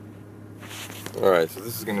Alright, so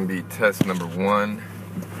this is going to be test number 1.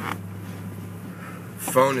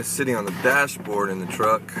 Phone is sitting on the dashboard in the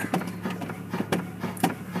truck,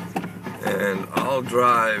 and I'll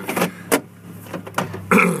drive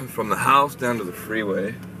from the house down to the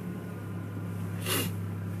freeway.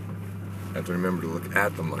 I have to remember to look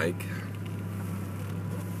at the mic.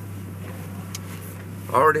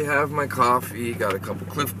 I already have my coffee, got a couple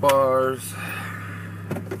Cliff Bars.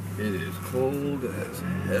 It is cold as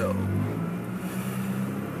hell.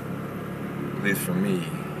 At least for me,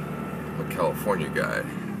 I'm a California guy.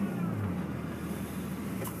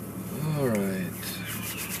 Alright.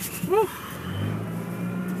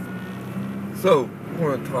 So, I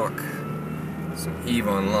want to talk some EVE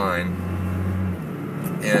Online.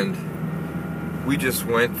 And we just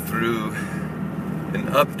went through an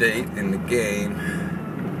update in the game.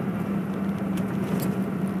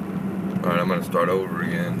 Alright, I'm going to start over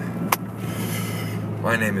again.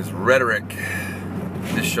 My name is Rhetoric.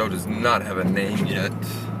 This show does not have a name yet.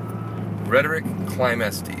 Rhetoric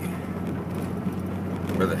Climesty.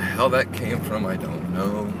 Where the hell that came from, I don't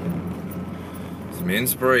know. Some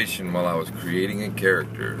inspiration while I was creating a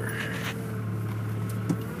character.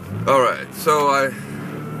 Alright, so I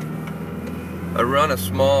run a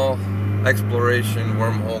small exploration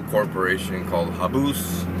wormhole corporation called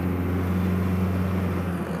Habus.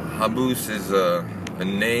 Habus is a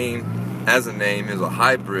name, as a name, is a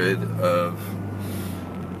hybrid of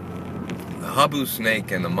the Habu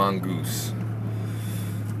snake and the mongoose.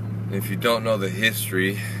 If you don't know the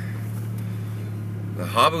history, the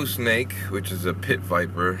Habu snake, which is a pit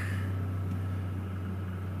viper,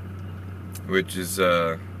 which is,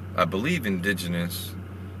 I believe, indigenous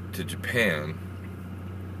to Japan,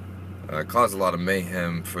 caused a lot of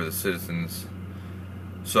mayhem for the citizens.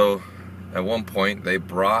 So, at one point, they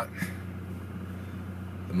brought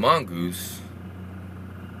the mongoose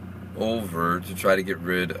over to try to get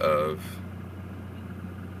rid of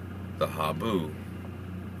the Habu.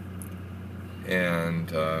 And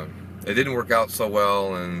it didn't work out so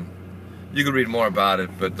well, and you can read more about it,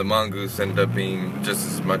 but the mongoose ended up being just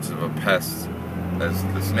as much of a pest as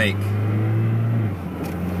the snake.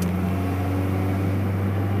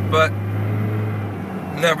 But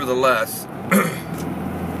nevertheless,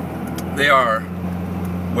 they are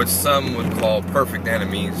what some would call perfect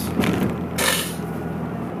enemies.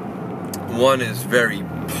 One is very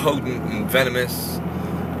potent and venomous.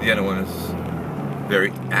 The other one is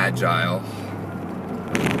very agile.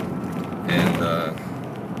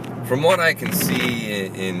 And from what I can see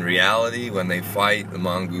in reality, when they fight, the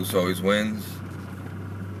mongoose always wins.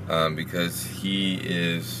 Because he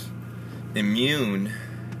is immune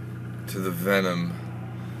to the venom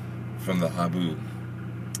from the Habu.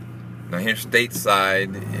 Now here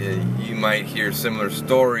stateside, you might hear similar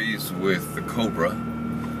stories with the cobra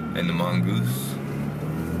and the mongoose.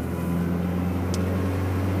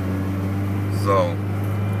 So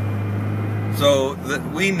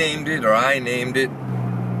we named it, or I named it,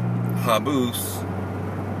 Habus,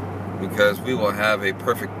 because we will have a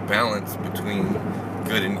perfect balance between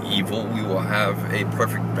good and evil. We will have a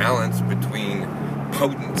perfect balance between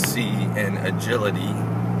potency and agility.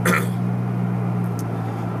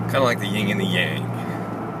 Kind of like the yin and the yang.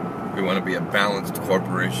 We want to be a balanced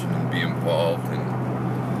corporation and be involved in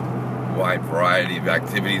a wide variety of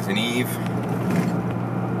activities in EVE.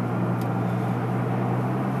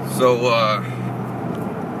 So,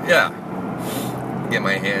 yeah, get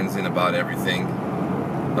my hands in about everything.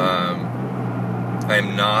 I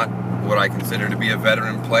am not what I consider to be a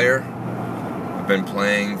veteran player. I've been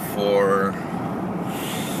playing for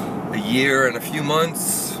a year and a few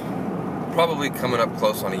months, probably coming up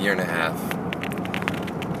close on a year and a half.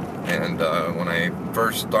 And when I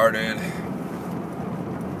first started,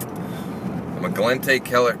 I'm a Gallente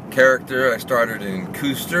character. I started in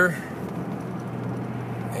Cooster,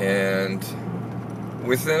 and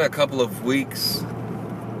within a couple of weeks,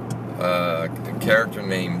 a character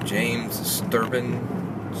named James Sturbins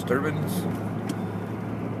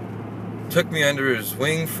took me under his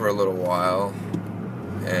wing for a little while,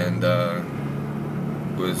 and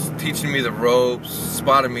was teaching me the ropes,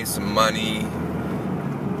 spotted me some money,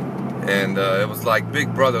 and it was like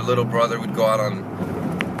big brother, little brother. We'd go out on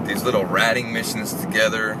these little ratting missions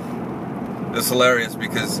together. It was hilarious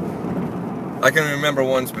because I can remember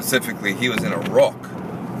one specifically. He was in a Rock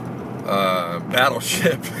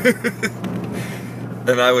battleship,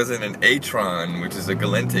 and I was in an Atron, which is a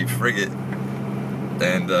Gallente frigate,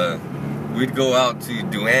 and we'd go out to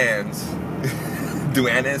Duanes,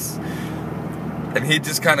 and he'd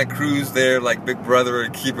just kind of cruise there like big brother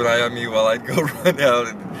and keep an eye on me while I'd go run out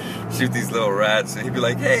and shoot these little rats, and he'd be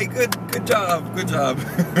like, "Hey, good job."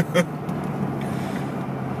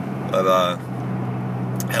 But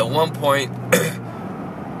at one point,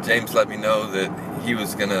 James let me know that he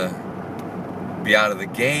was gonna be out of the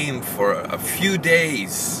game for a few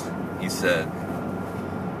days, he said.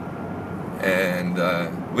 And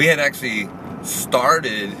we had actually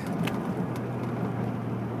started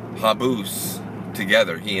Haboosh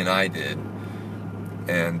together, he and I did.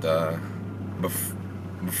 And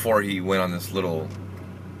before he went on this little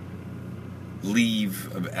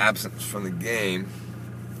leave of absence from the game,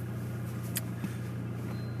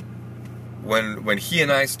 when he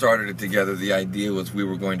and I started it together, the idea was we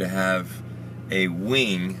were going to have a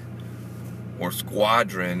wing or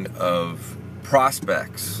squadron of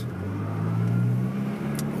prospects,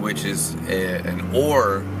 which is an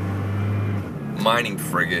ore mining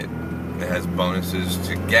frigate that has bonuses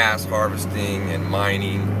to gas harvesting and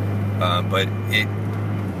mining, but it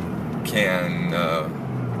can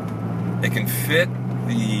fit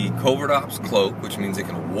the Covert Ops cloak, which means it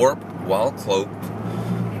can warp while cloaked.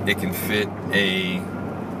 It can fit a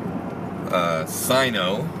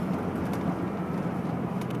Cyno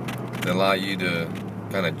that allow you to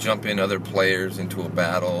kind of jump in other players into a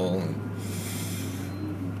battle.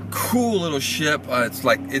 Cool little ship.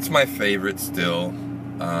 It's my favorite still.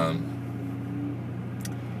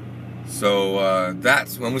 So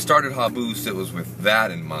that's when we started Haboosh. It was with that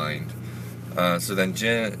in mind. So then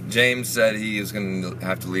James said he was going to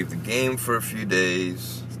have to leave the game for a few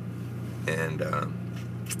days, and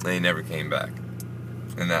he never came back.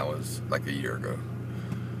 And that was like a year ago.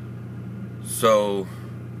 So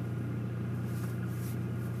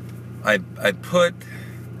I put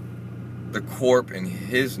the corp in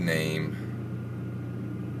his name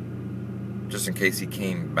just in case he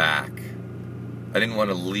came back. I didn't want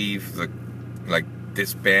to leave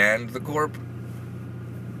disband the corp.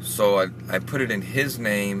 So I put it in his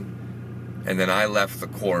name, and then I left the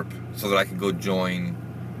corp so that I could go join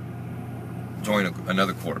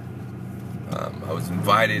another corp. I was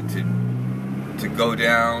invited to go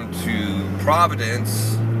down to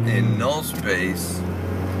Providence in Null Space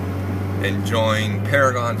and join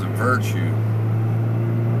Paragons of Virtue.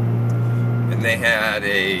 And they had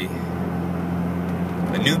a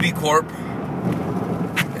newbie corp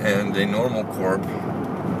and a normal corp.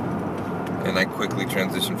 And I quickly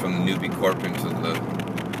transitioned from the newbie corp into the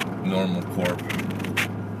normal corp.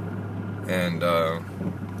 And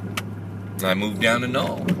I moved down to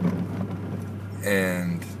Null.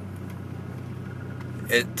 And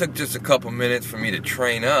it took just a couple minutes for me to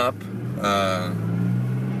train up,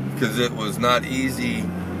 because it was not easy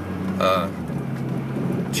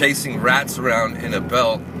chasing rats around in a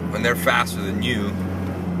belt when they're faster than you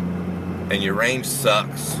and your range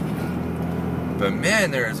sucks. But man,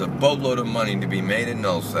 there is a boatload of money to be made in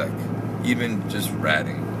nullsec, even just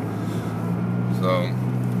ratting. So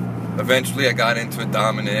eventually I got into a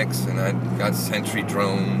Dominix, and I got sentry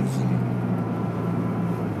drones,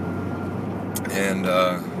 and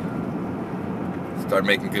started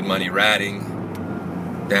making good money ratting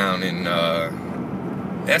down in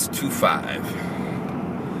S25.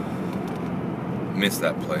 Miss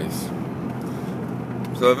that place.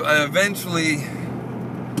 So I eventually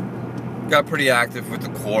got pretty active with the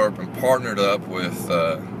corp and partnered up with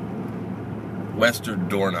Wester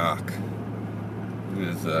Dornock, who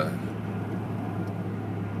is an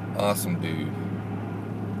awesome dude.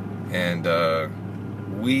 And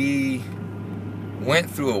we went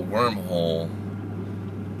through a wormhole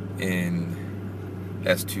in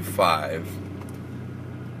S25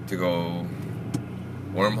 to go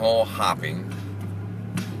wormhole hopping,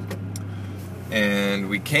 and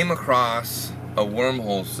we came across a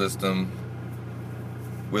wormhole system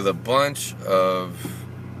with a bunch of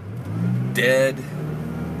dead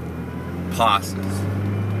posses.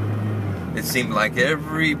 It seemed like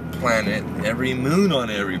every planet, every moon on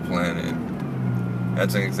every planet,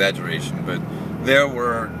 that's an exaggeration, but there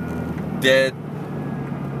were dead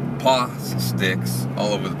POS sticks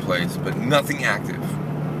all over the place, but nothing active.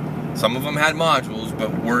 Some of them had modules, but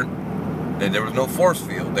there was no force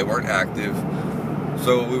field. They weren't active.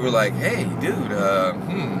 So we were like, hey, dude,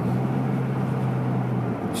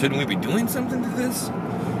 shouldn't we be doing something to this?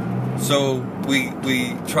 So we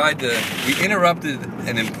interrupted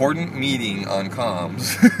an important meeting on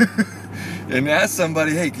comms and asked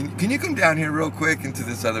somebody, hey, can you come down here real quick into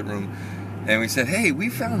this other room? And we said, hey, we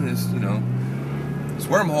found this, this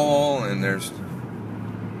wormhole, and there's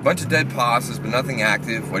a bunch of dead posses, but nothing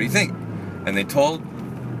active. What do you think? And they told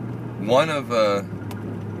the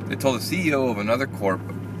CEO of another corp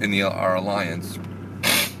in our alliance,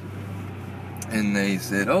 and they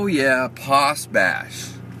said, oh yeah, POS bash.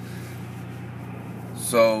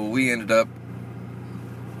 So we ended up,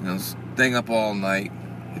 staying up all night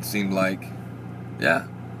it seemed like, yeah,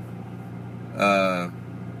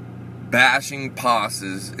 bashing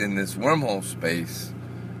posses in this wormhole space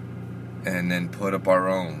and then put up our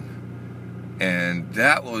own. And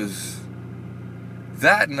that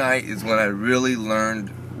night is when I really learned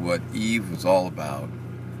what Eve was all about,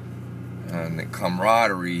 and the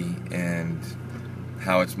camaraderie, and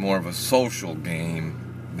how it's more of a social game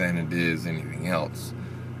than it is anything else.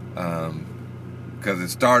 Because it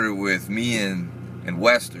started with me and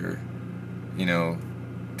Wester, you know,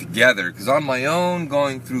 together. Because on my own,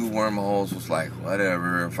 going through wormholes was like,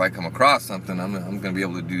 whatever. If I come across something, I'm going to be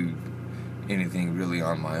able to do anything really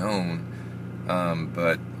on my own.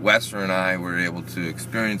 But Wester and I were able to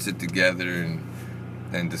experience it together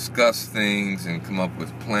and discuss things and come up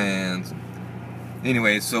with plans.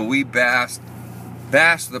 Anyway, so we bashed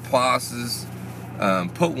the posses,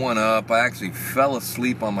 put one up. I actually fell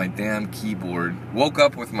asleep on my damn keyboard. Woke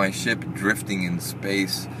up with my ship drifting in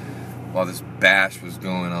space while this bash was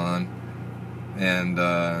going on.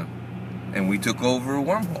 And we took over a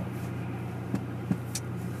wormhole.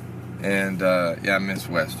 And yeah, I miss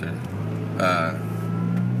Wester.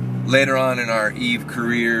 Later on in our Eve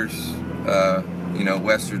careers, you know,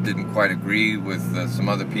 Wester didn't quite agree with some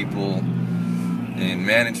other people in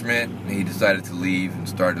management. He decided to leave and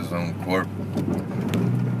start his own corp.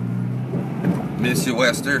 Miss you,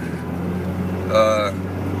 Wester.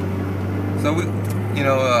 So we, you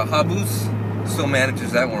know, Habus still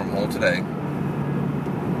manages that wormhole today.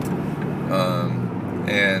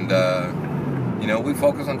 You know, we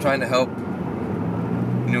focus on trying to help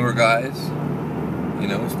newer guys. You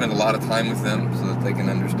know, we spend a lot of time with them so that they can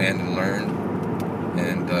understand and learn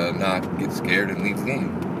and not get scared and leave the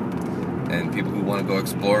game. And people who want to go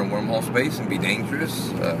explore in wormhole space and be dangerous,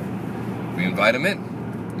 we invite them in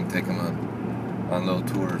and take them on little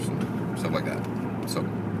tours and stuff like that. So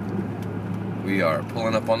we are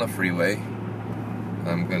pulling up on the freeway.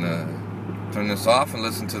 I'm gonna turn this off and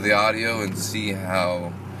listen to the audio and see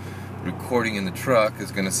how recording in the truck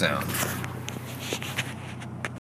is gonna sound.